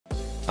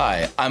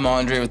Hi, I'm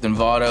Andre with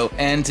Envato,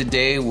 and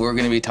today we're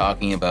going to be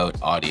talking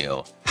about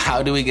audio.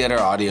 How do we get our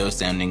audio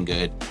sounding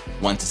good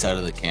once it's out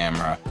of the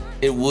camera?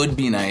 It would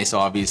be nice,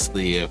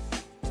 obviously, if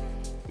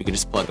we could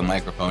just plug a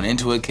microphone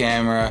into a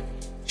camera,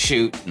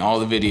 shoot, and all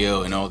the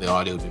video and all the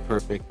audio would be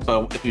perfect.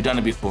 But if you've done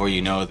it before,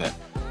 you know that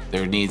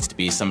there needs to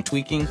be some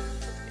tweaking.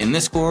 In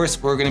this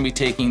course, we're going to be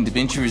taking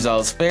DaVinci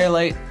Resolve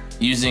Fairlight,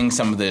 using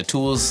some of the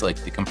tools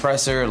like the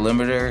compressor,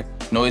 limiter,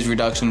 noise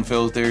reduction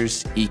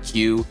filters,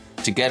 EQ,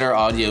 to get our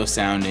audio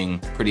sounding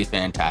pretty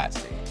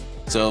fantastic.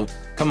 So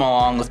come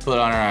along, let's put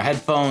on our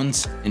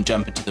headphones and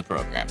jump into the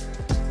program.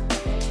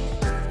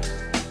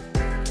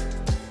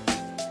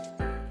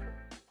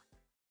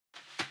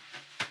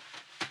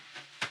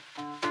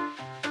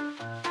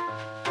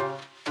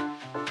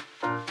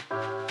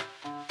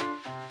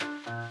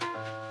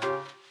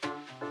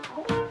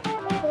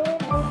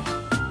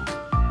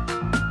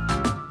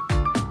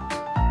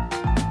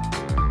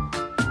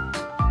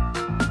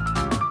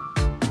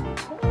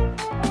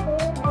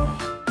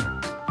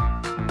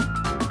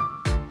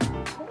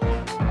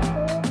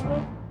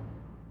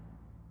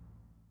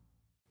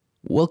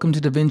 Welcome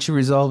to DaVinci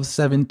Resolve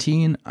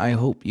 17. I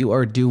hope you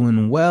are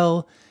doing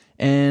well.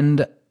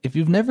 And if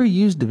you've never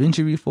used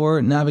DaVinci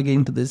before,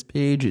 navigating to this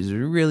page is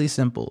really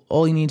simple.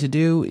 All you need to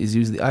do is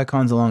use the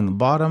icons along the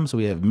bottom. So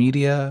we have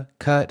media,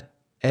 cut,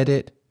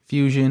 edit,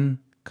 fusion,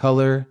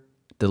 color,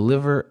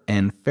 deliver,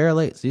 and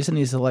Fairlight. So you just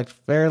need to select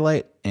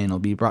Fairlight and it'll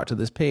be brought to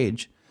this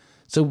page.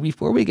 So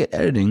before we get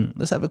editing,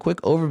 let's have a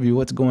quick overview of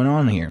what's going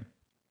on here.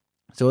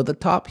 So at the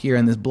top here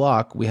in this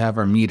block, we have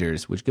our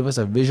meters, which give us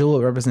a visual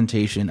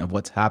representation of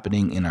what's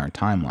happening in our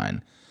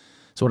timeline.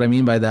 So what I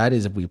mean by that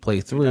is if we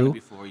play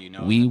through,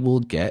 we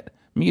will get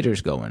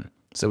meters going.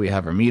 So we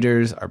have our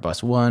meters, our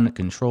bus 1,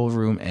 control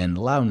room, and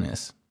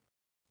loudness.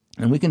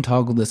 And we can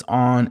toggle this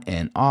on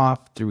and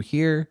off through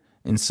here.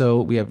 And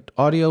so we have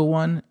audio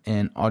 1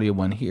 and audio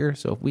 1 here.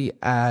 So if we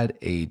add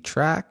a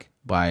track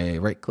by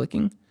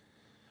right-clicking,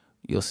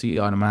 you'll see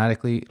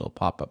automatically it'll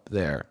pop up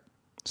there.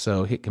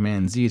 So hit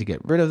Command Z to get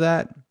rid of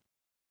that.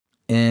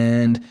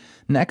 And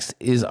next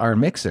is our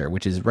mixer,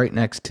 which is right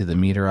next to the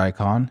meter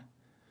icon.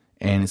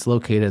 And it's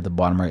located at the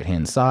bottom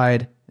right-hand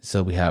side.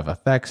 So we have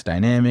effects,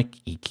 dynamic,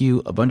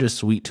 EQ, a bunch of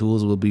sweet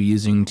tools we'll be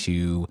using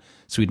to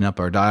sweeten up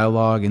our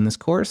dialogue in this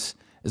course,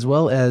 as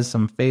well as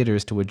some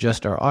faders to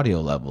adjust our audio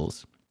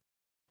levels.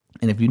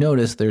 And if you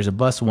notice, there's a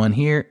bus 1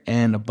 here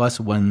and a bus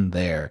 1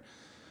 there.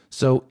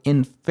 So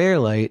in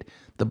Fairlight,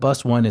 the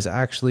bus 1 is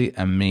actually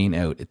a main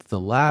out. It's the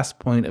last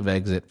point of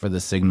exit for the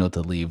signal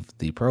to leave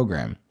the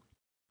program.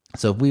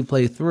 So if we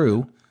play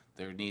through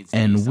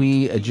and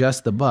we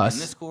adjust the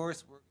bus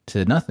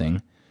to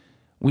nothing,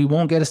 we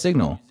won't get a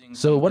signal.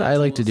 So what I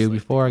like to do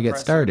before I get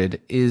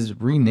started is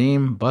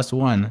rename bus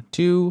 1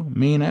 to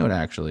main out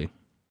actually.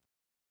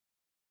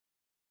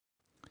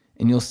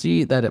 And you'll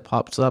see that it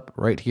pops up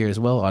right here as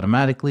well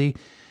automatically.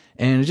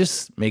 And it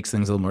just makes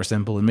things a little more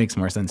simple. It makes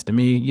more sense to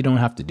me. You don't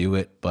have to do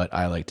it, but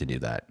I like to do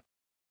that.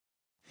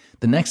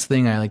 The next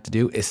thing I like to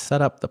do is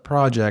set up the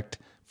project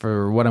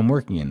for what I'm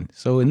working in.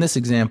 So in this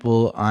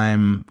example,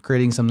 I'm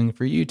creating something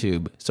for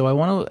YouTube. So I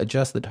want to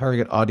adjust the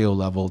target audio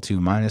level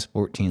to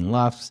 -14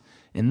 LUFS.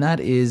 And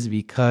that is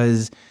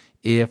because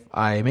if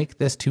I make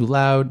this too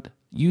loud,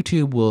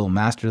 YouTube will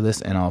master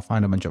this and I'll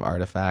find a bunch of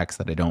artifacts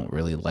that I don't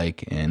really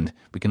like. And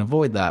we can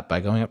avoid that by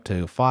going up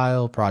to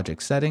File,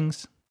 Project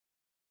Settings.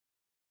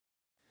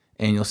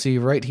 And you'll see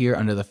right here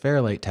under the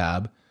Fairlight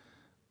tab,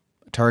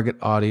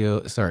 target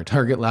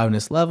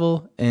loudness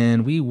level,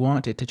 and we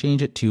want it to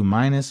change it to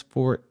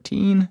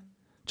 -14,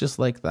 just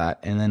like that,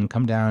 and then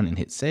come down and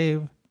hit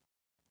save.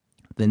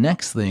 The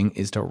next thing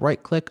is to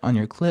right click on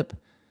your clip,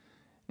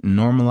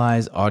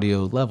 normalize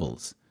audio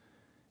levels.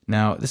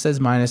 Now this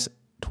says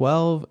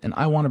 -12, and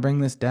I want to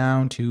bring this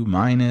down to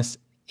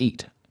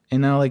 -8.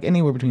 And now like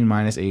anywhere between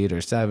 -8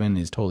 or 7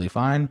 is totally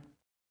fine.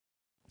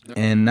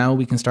 And now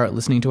we can start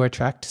listening to our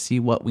track to see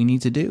what we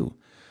need to do.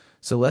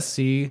 So let's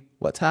see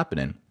what's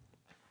happening.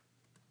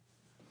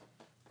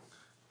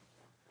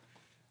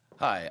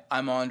 Hi,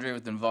 I'm Andre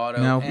with Envato.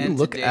 Now, if we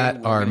look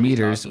at our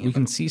meters, we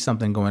can see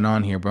something going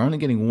on here. We're only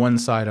getting one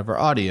side of our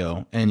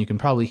audio, and you can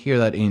probably hear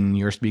that in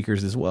your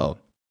speakers as well.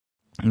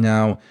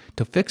 Now,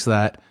 to fix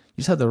that,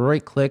 you just have to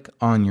right click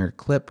on your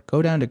clip,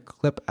 go down to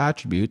clip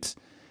attributes,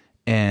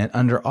 and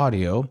under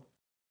audio,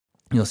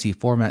 you'll see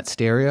format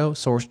stereo,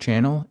 source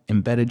channel,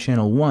 embedded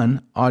channel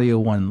 1, audio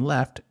 1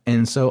 left.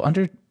 And so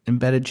under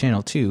embedded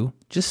channel 2,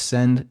 just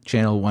send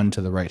channel 1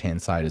 to the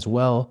right-hand side as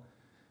well.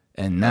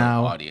 And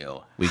now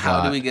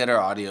how do we get our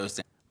audio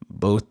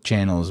both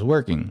channels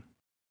working?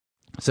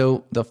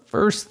 So the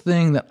first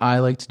thing that I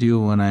like to do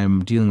when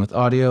I'm dealing with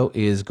audio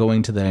is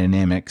going to the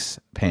dynamics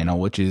panel,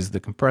 which is the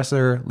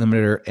compressor,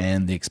 limiter,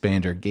 and the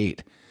expander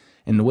gate.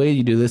 And the way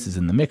you do this is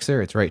in the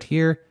mixer. It's right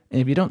here.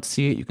 And if you don't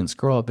see it, you can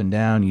scroll up and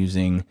down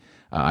using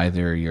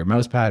either your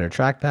mouse pad or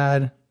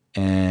trackpad.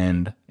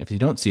 And if you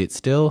don't see it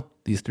still,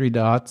 these 3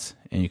 dots,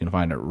 and you can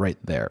find it right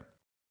there.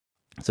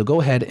 So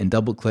go ahead and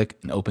double click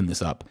and open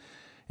this up.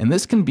 And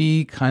this can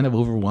be kind of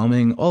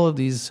overwhelming. All of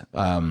these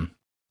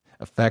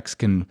effects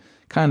can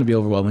kind of be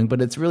overwhelming,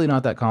 but it's really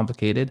not that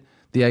complicated.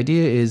 The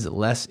idea is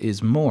less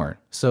is more.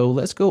 So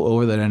let's go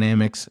over the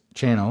dynamics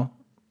panel,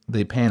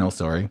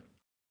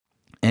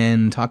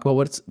 and talk about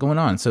what's going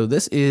on. So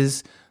this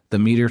is the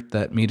meter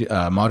that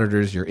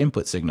monitors your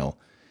input signal.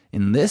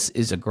 And this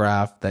is a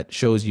graph that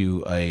shows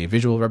you a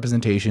visual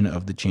representation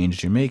of the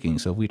changes you're making.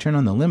 So if we turn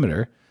on the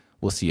limiter,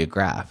 we'll see a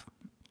graph.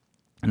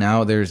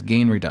 Now there's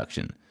gain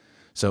reduction.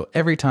 So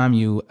every time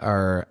you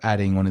are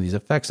adding one of these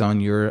effects on,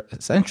 you're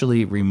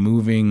essentially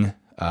removing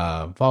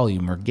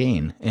volume or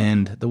gain.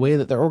 And the way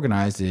that they're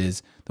organized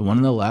is the one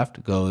on the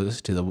left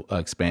goes to the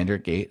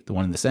expander gate, the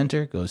one in the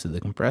center goes to the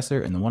compressor,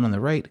 and the one on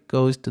the right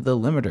goes to the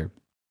limiter.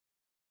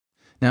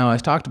 Now I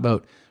talked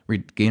about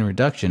gain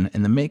reduction,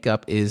 and the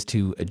makeup is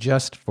to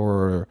adjust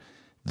for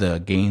the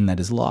gain that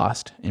is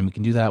lost. And we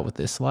can do that with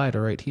this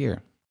slider right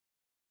here.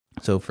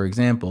 So for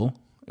example,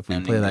 if we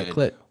play that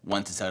clip,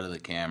 once it's out of the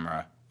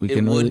camera,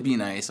 it would be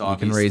nice,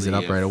 obviously. We can raise it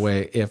up right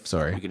away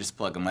We could just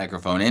plug a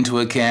microphone into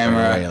a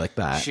camera, right away like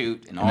that.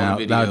 Shoot, and all now,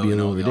 the video. That would be a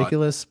little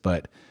ridiculous,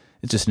 but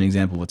it's just an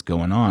example of what's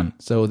going on.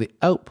 So the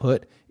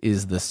output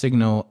is the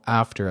signal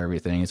after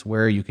everything. It's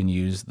where you can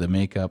use the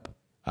makeup,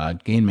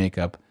 gain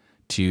makeup,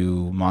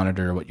 to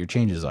monitor what your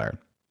changes are.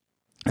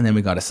 And then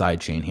we got a side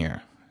chain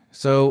here.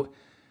 So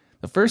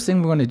the first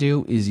thing we're going to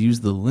do is use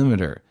the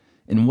limiter.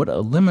 And what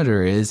a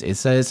limiter is, it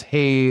says,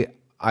 hey,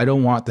 I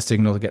don't want the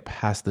signal to get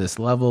past this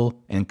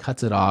level, and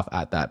cuts it off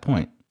at that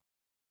point.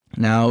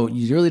 Now,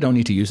 you really don't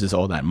need to use this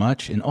all that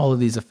much. And all of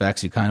these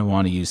effects you kind of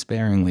want to use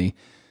sparingly,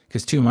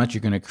 because too much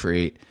you're going to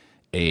create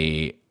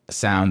a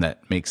sound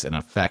that makes an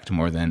effect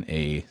more than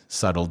a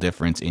subtle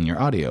difference in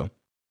your audio.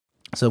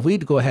 So if we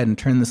go ahead and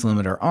turn this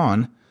limiter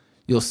on,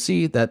 you'll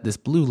see that this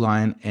blue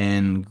line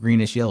and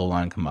greenish yellow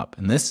line come up.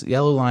 And this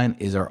yellow line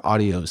is our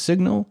audio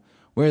signal,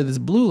 where this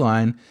blue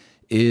line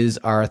is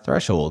our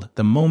threshold,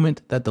 the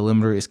moment that the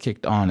limiter is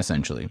kicked on,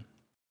 essentially.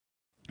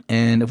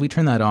 And if we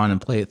turn that on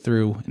and play it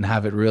through and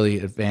have it really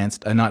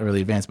advanced, not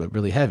really advanced, but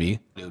really heavy,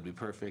 it would be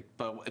perfect.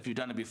 But if you've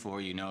done it before,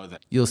 you know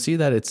that you'll see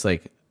that it's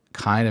like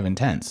kind of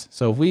intense.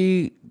 So if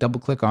we double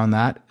click on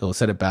that, it'll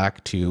set it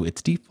back to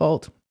its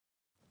default.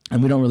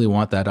 And we don't really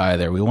want that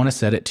either. We want to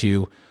set it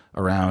to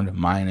around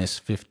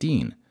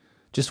 -15,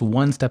 just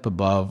one step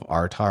above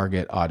our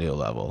target audio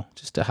level,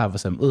 just to have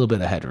a little bit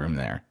of headroom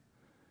there.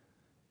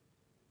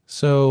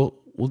 So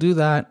we'll do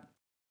that.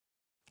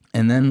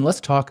 And then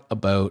let's talk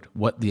about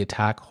what the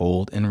attack,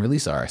 hold, and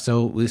release are.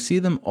 So we see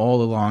them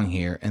all along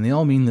here, and they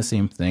all mean the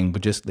same thing,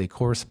 but just they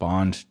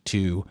correspond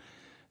to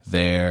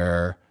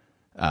their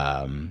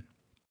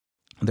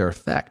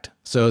effect.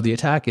 So the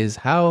attack is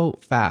how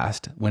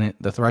fast, when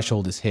the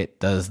threshold is hit,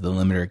 does the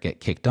limiter get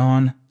kicked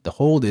on. The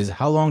hold is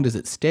how long does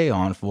it stay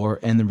on for,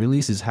 and the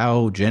release is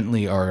how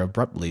gently or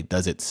abruptly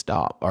does it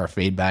stop or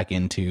fade back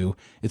into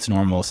its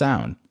normal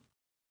sound.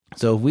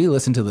 So if we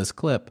listen to this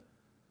clip,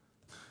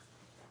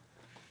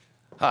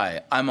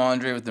 hi, I'm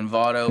Andre with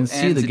Envato, and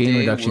see the gain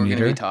reduction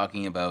meter be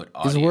talking about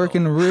audio. Is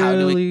working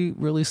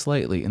really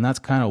slightly, and that's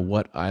kind of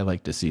what I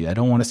like to see. I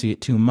don't want to see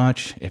it too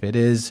much. If it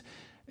is,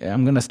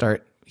 I'm going to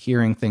start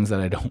hearing things that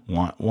I don't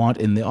want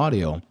in the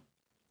audio.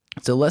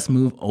 So let's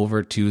move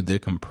over to the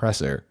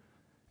compressor.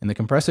 And the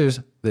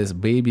compressor's this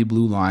baby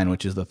blue line,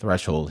 which is the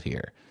threshold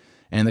here.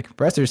 And the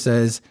compressor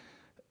says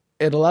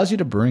it allows you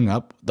to bring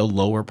up the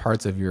lower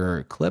parts of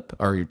your clip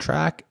or your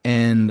track,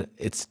 and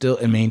it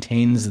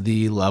maintains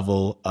the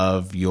level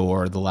of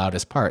the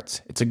loudest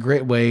parts. It's a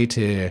great way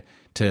to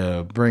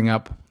bring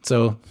up.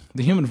 So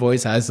the human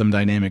voice has some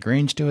dynamic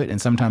range to it, and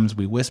sometimes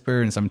we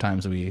whisper and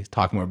sometimes we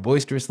talk more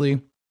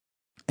boisterously.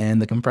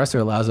 And the compressor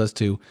allows us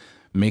to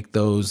make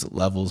those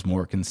levels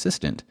more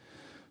consistent.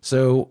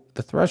 So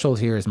the threshold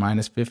here is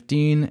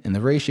 -15, and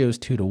the ratio is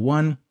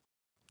 2:1.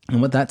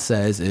 And what that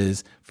says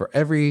is for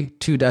every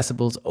 2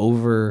 decibels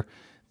over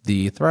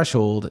the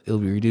threshold, it'll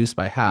be reduced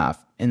by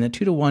half. And the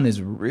 2:1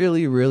 is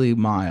really, really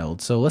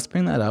mild. So let's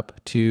bring that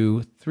up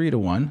to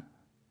 3:1.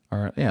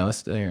 Or yeah, let's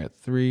stay here at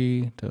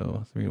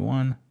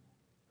 3:1.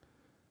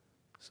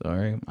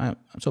 Sorry, I'm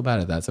so bad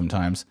at that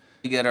sometimes.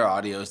 We get our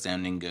audio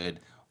sounding good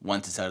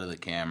once it's out of the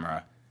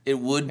camera. It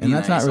would be and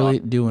that's nice not really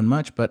doing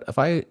much, but if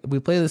we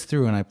play this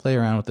through and I play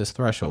around with this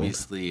threshold,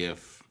 obviously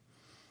if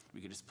we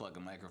could just plug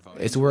a microphone,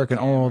 it's working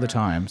all the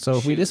time. So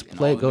if we just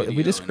scrub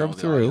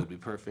through, it would be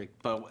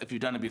perfect. But if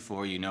you've done it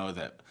before, you know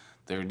that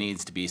there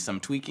needs to be some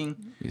tweaking.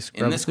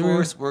 In this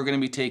course, we're going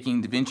to be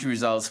taking DaVinci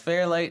Resolve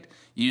Fairlight,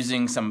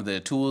 using some of the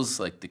tools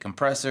like the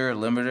compressor,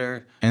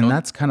 limiter. And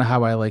that's kind of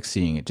how I like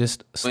seeing it.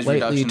 Just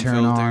slightly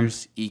turn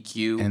filters, on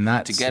EQ, and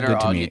that's to get good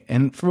to me.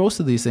 And for most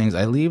of these things,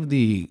 I leave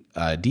the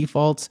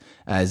defaults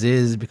as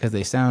is because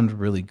they sound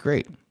really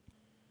great.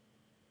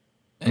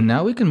 And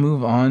now we can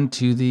move on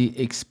to the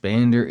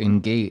expander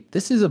and gate.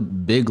 This is a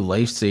big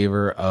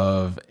lifesaver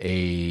of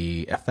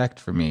a effect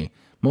for me.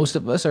 Most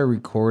of us are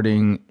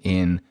recording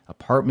in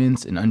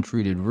apartments, in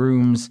untreated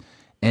rooms,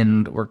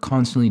 and we're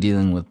constantly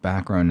dealing with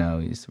background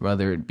noise,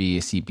 whether it be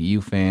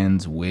CPU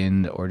fans,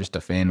 wind, or just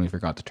a fan we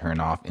forgot to turn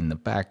off in the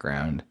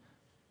background.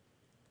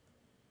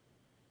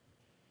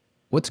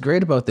 What's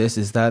great about this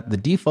is that the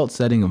default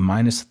setting of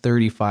minus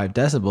 35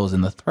 decibels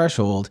in the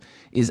threshold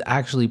is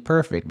actually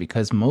perfect,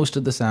 because most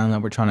of the sound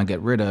that we're trying to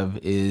get rid of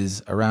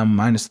is around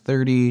minus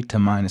 30 to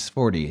minus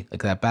 40,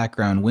 like that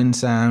background wind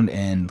sound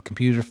and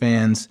computer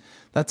fans.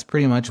 That's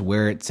pretty much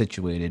where it's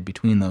situated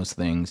between those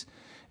things.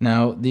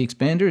 Now, the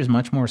expander is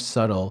much more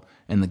subtle,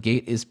 and the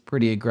gate is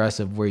pretty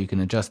aggressive where you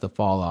can adjust the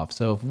fall off.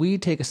 So if we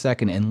take a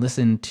second and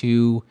listen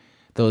to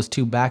those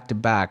two back to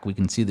back, we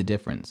can see the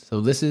difference.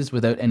 So this is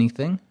without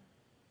anything.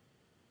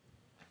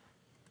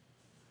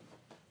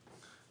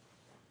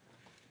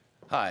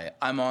 Hi,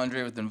 I'm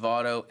Andre with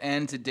Envato,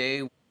 and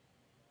today...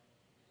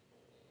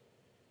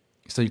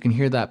 So you can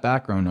hear that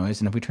background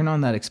noise, and if we turn on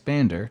that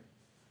expander...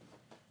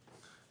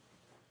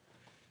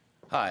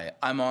 Hi,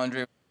 I'm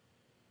Andre.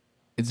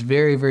 It's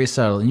very, very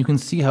subtle, and you can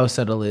see how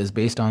subtle it is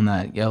based on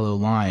that yellow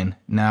line.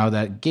 Now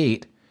that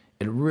gate,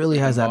 it really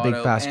has that big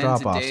fast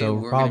drop off, so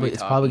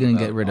it's probably going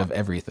to get rid of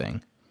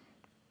everything.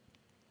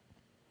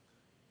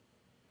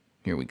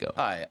 Here we go.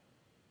 Hi.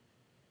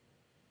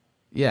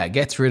 Yeah, it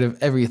gets rid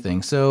of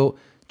everything. So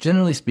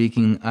generally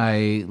speaking,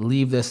 I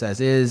leave this as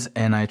is,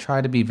 and I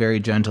try to be very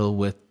gentle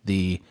with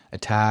the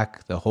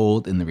attack, the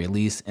hold, and the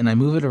release, and I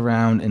move it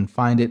around and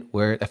find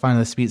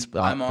the sweet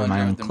spot for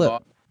my own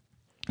clip.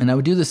 And I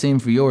would do the same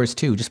for yours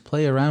too. Just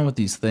play around with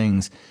these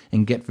things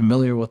and get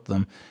familiar with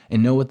them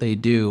and know what they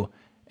do,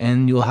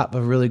 and you'll have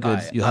a really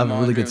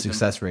good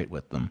success rate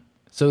with them.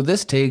 So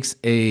this takes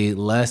a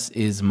less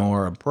is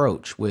more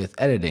approach with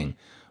editing.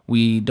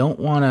 We don't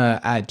want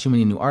to add too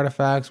many new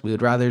artifacts. We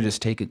would rather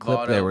just take a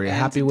clip that we're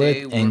happy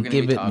with and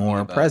give it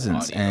more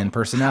presence and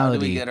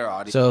personality.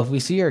 So if we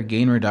see our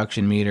gain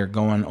reduction meter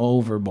going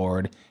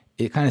overboard,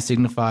 it kind of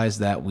signifies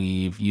that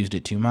we've used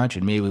it too much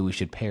and maybe we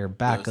should pare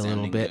back a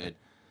little bit.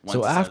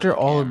 So after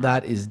all of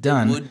that is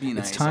done,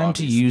 it's time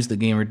to use the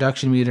gain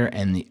reduction meter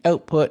and the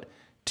output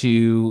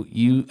to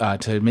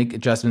make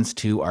adjustments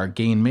to our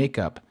gain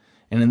makeup.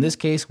 And in this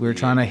case, we're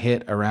trying to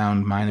hit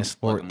around minus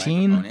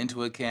 14.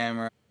 Into a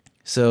camera.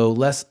 So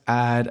let's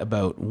add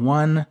about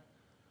 1.1,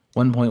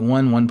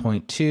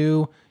 1.2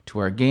 to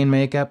our gain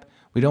makeup.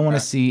 We don't want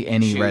to see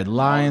any red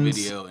lines.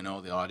 Video and all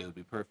the audio would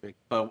be perfect.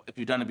 But if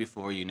you've done it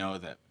before, you know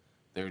that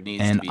there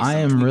needs to be some tweaking. And I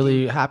am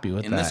really happy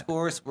with that. In this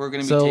course, we're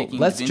going to be taking... So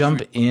let's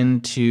jump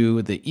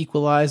into the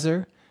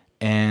equalizer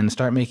and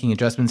start making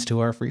adjustments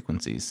to our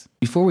frequencies.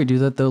 Before we do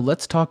that though,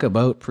 let's talk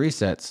about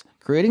presets.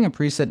 Creating a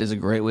preset is a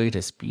great way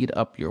to speed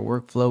up your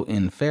workflow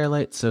in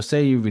Fairlight. So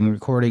say you've been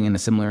recording in a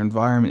similar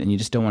environment and you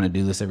just don't want to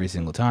do this every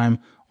single time.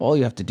 All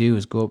you have to do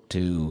is go up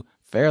to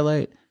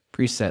Fairlight,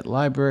 Preset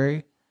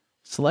Library,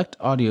 select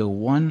Audio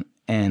 1,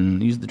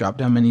 and use the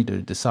drop-down menu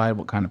to decide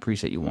what kind of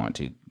preset you want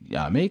to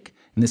make.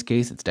 In this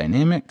case, it's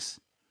Dynamics.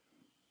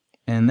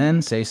 And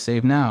then say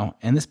Save Now.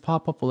 And this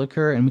pop-up will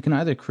occur, and we can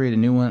either create a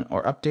new one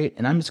or update.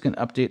 And I'm just going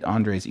to update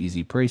Andre's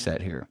Easy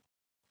preset here.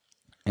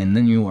 And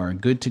then you are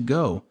good to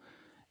go.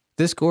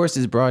 This course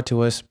is brought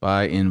to us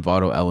by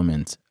Envato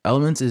Elements.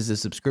 Elements is a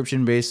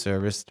subscription-based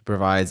service that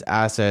provides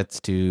assets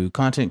to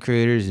content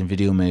creators and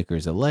video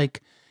makers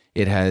alike.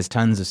 It has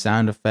tons of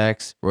sound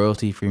effects,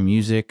 royalty-free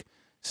music,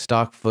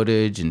 stock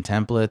footage, and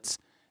templates.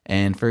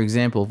 And for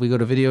example, if we go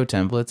to video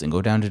templates and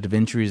go down to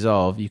DaVinci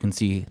Resolve, you can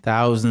see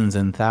thousands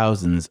and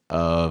thousands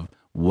of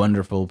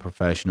wonderful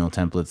professional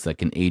templates that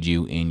can aid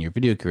you in your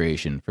video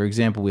creation. For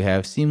example, we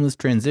have seamless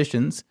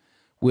transitions,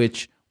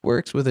 which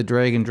works with a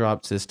drag and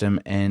drop system,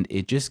 and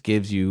it just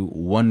gives you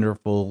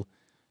wonderful,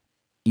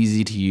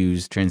 easy to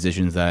use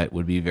transitions that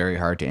would be very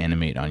hard to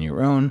animate on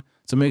your own.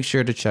 So make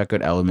sure to check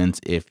out Elements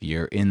if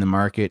you're in the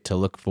market to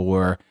look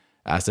for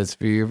assets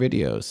for your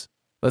videos.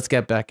 Let's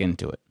get back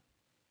into it.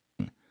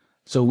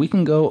 So we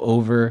can go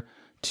over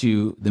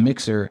to the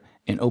mixer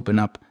and open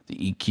up the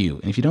EQ.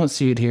 And if you don't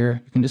see it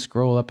here, you can just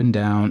scroll up and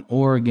down,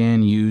 or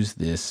again, use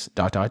this ...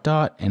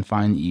 and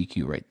find the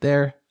EQ right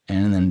there,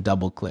 and then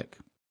double click.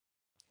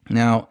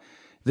 Now,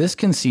 this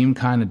can seem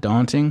kind of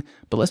daunting,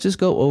 but let's just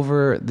go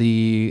over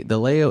the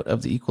layout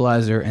of the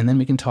equalizer, and then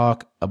we can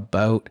talk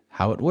about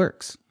how it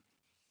works,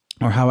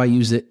 or how I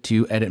use it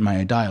to edit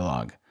my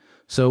dialogue.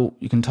 So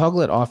you can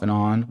toggle it off and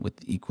on with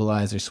the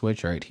equalizer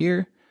switch right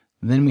here.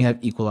 Then we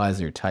have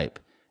equalizer type,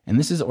 and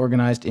this is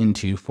organized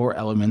into 4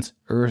 elements: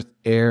 earth,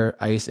 air,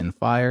 ice, and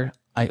fire.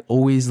 I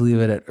always leave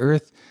it at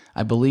earth.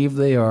 I believe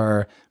they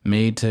are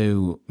made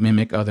to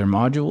mimic other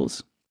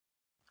modules.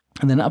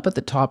 And then up at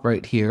the top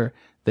right here,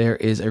 there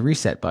is a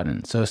reset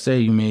button. So say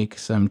you make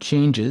some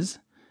changes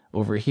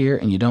over here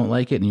and you don't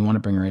like it and you want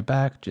to bring it right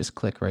back, just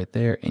click right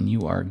there and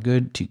you are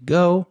good to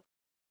go.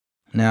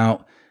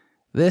 Now,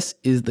 this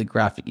is the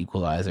graphic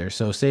equalizer.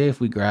 So say if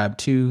we grab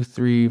 2,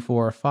 3,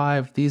 4,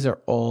 5, these are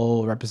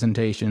all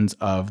representations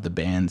of the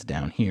bands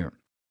down here.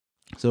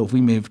 So if we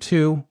move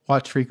 2,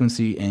 watch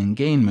frequency and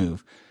gain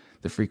move.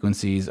 The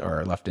frequencies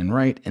are left and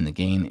right and the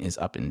gain is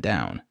up and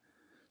down.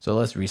 So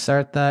let's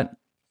restart that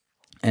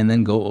and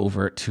then go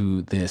over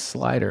to this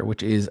slider,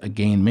 which is a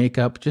gain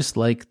makeup, just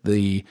like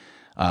the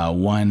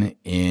one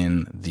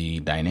in the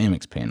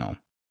dynamics panel.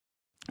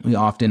 We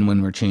often,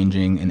 when we're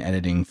changing and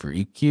editing for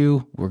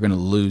EQ, we're going to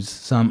lose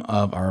some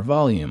of our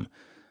volume.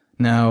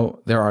 Now,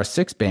 there are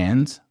 6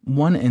 bands.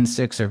 1 and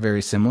 6 are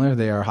very similar.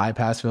 They are high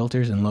pass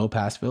filters and low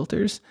pass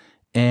filters.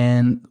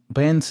 And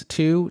bands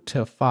 2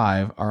 to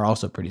 5 are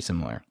also pretty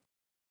similar.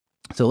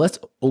 So let's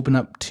open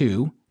up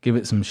 2, give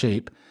it some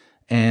shape,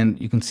 and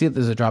you can see that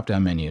there's a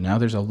drop-down menu. Now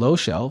there's a low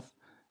shelf,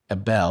 a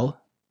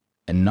bell,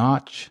 a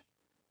notch,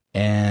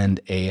 and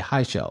a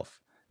high shelf.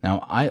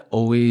 Now I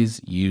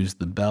always use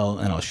the bell,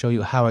 and I'll show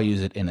you how I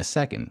use it in a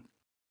second.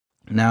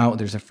 Now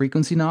there's a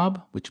frequency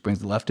knob, which brings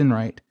the left and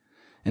right,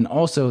 and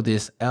also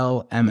this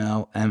L,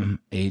 ML,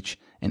 MH,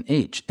 and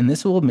H. And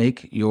this will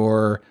make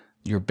your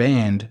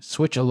band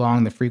switch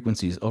along the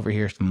frequencies over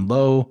here from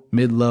low,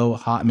 mid-low,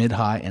 high,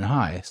 mid-high, and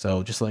high.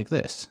 So just like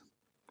this.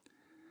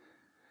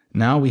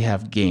 Now we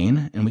have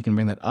gain, and we can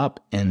bring that up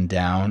and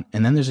down.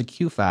 And then there's a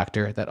Q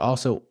factor that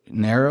also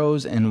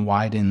narrows and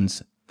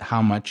widens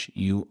how much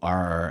you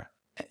are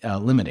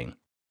limiting.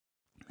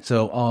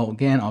 So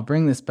I'll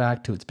bring this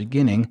back to its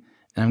beginning,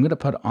 and I'm going to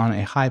put on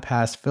a high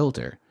pass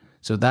filter.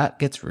 So that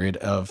gets rid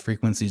of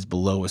frequencies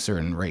below a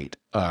certain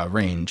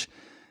range.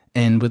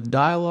 And with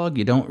dialogue,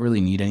 you don't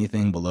really need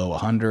anything below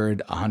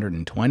 100,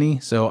 120.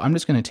 So I'm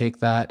just going to take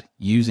that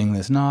using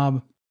this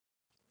knob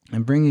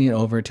and bringing it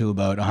over to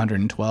about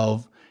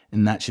 112,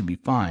 and that should be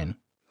fine.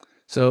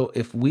 So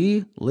if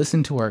we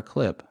listen to our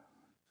clip.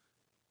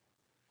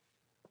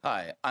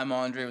 Hi, I'm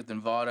Andre with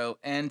Envato,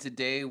 and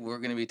today we're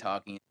going to be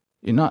talking.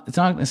 It's not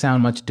going to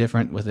sound much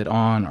different with it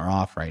on or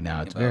off right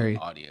now. It's very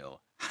audio.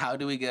 How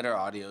do we get our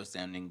audio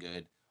sounding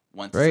good?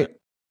 Right.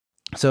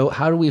 So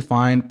how do we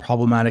find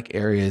problematic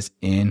areas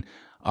in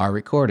our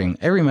recording?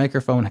 Every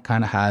microphone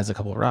kind of has a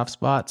couple of rough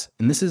spots,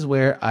 and this is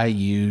where I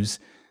use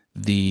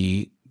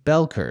the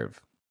bell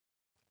curve.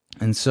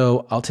 And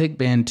so I'll take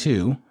band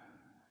 2,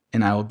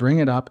 and I will bring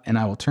it up, and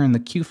I will turn the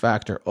Q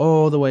factor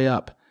all the way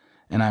up,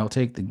 and I will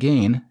take the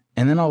gain,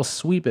 and then I'll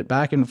sweep it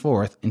back and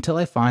forth until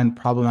I find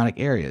problematic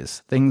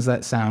areas, things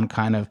that sound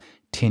kind of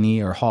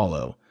tinny or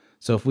hollow.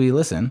 So if we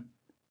listen.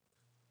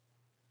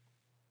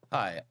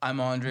 Hi, I'm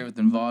Andre with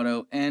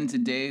Envato, and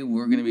today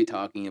we're going to be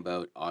talking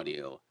about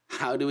audio.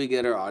 How do we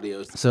get our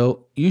audio?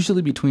 So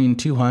usually between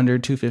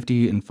 200,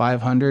 250, and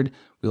 500,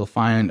 we'll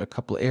find a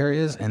couple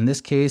areas. In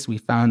this case, we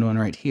found one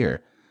right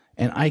here.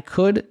 And I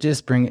could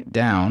just bring it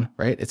down,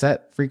 right? It's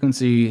at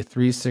frequency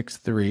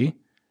 363,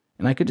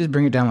 and I could just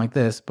bring it down like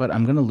this, but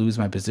I'm going to lose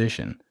my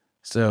position.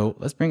 So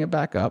let's bring it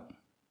back up.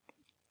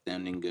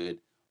 Sounding good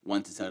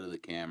once it's out of the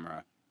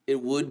camera.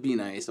 It would be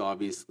nice,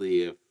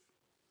 obviously, if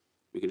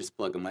we could just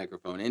plug a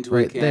microphone into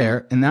right a camera.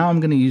 There. And now I'm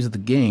going to use the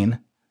gain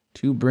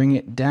to bring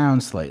it down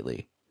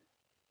slightly.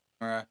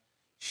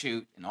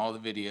 Shoot, and all the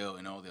video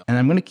and all the. And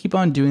I'm going to keep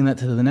on doing that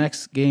to the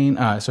next gain,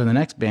 the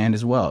next band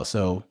as well.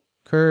 So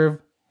curve,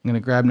 I'm going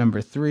to grab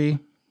number 3.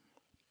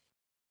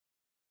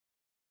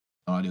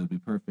 Audio would be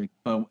perfect.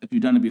 But if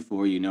you've done it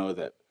before, you know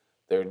that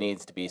there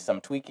needs to be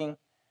some tweaking.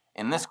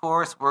 In this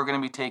course, we're going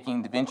to be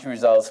taking DaVinci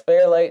Resolve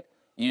Fairlight,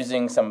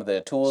 using some of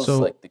the tools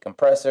like the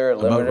compressor,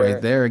 limiter. About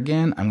right there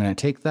again, I'm going to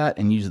take that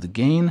and use the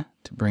gain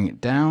to bring it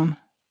down.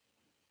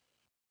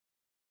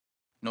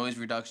 Noise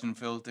reduction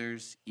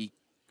filters.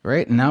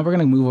 Right, and now we're going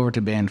to move over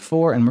to band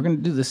 4, and we're going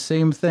to do the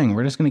same thing.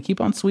 We're just going to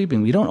keep on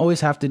sweeping. We don't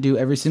always have to do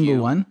every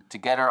single one. To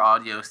get our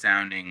audio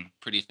sounding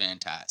pretty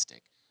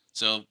fantastic.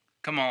 So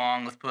come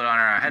along, let's put on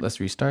our head. Let's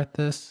restart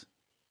this.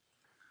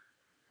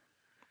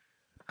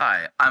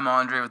 Hi, I'm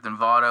Andre with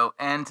Envato,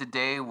 and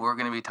today we're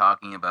going to be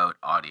talking about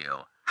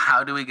audio.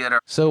 How do we get our...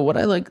 So what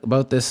I like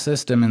about this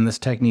system and this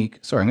technique...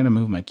 Sorry, I'm going to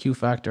move my Q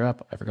factor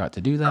up. I forgot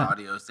to do that.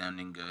 Audio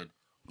sounding good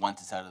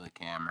once it's out of the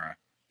camera.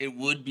 It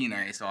would be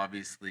nice,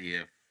 obviously,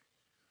 if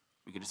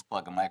we could just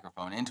plug a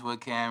microphone into a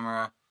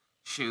camera,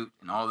 shoot,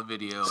 and all the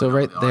video. So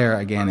right there,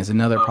 again, is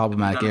another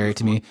problematic area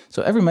to me.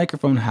 So every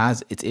microphone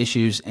has its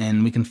issues,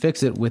 and we can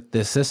fix it with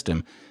this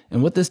system.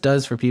 And what this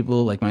does for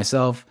people like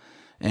myself,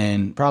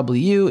 and probably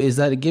you, is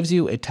that it gives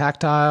you a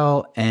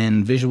tactile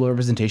and visual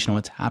representation of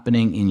what's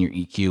happening in your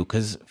EQ.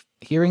 Because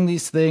hearing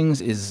these things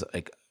is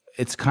like,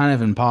 it's kind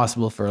of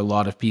impossible for a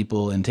lot of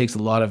people, and takes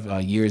a lot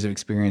of years of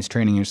experience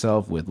training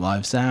yourself with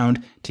live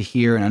sound to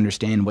hear and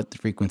understand what the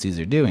frequencies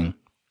are doing.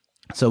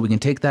 So we can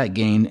take that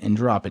gain and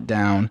drop it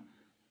down.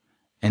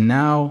 And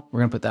now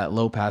we're going to put that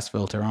low pass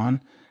filter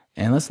on,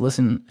 and let's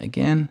listen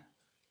again.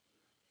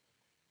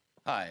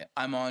 Hi,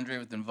 I'm Andre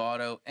with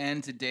Envato,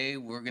 and today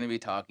we're going to be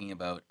talking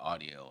about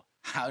audio.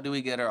 How do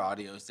we get our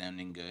audio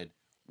sounding good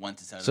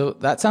once it's out of So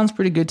that sounds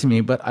pretty good to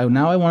me, but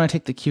now I want to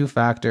take the Q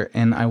factor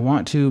and I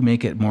want to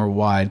make it more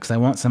wide because I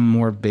want some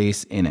more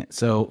bass in it.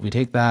 So we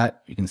take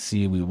that, you can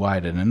see we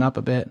widen it up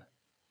a bit.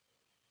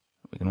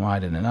 We can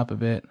widen it up a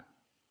bit.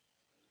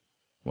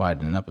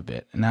 Widen it up a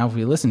bit. And now if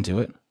we listen to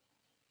it.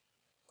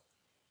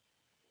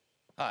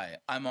 Hi,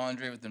 I'm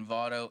Andre with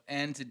Envato,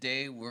 and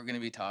today we're going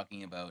to be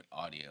talking about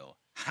audio.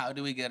 How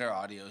do we get our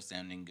audio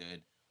sounding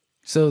good?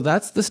 So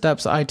that's the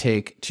steps I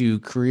take to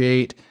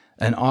create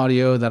an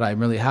audio that I'm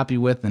really happy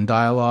with in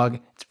dialogue.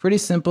 It's pretty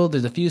simple.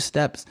 There's a few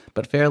steps,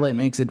 but Fairlight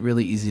makes it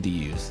really easy to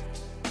use.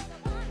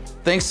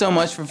 Thanks so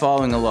much for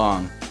following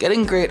along.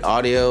 Getting great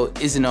audio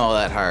isn't all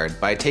that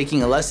hard. By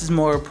taking a less is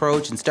more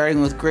approach and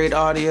starting with great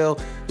audio,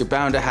 you're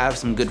bound to have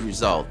some good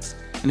results.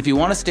 And if you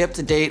want to stay up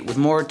to date with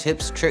more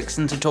tips, tricks,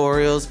 and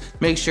tutorials,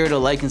 make sure to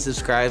like and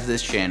subscribe to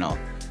this channel.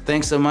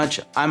 Thanks so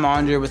much. I'm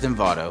Andre with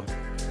Envato.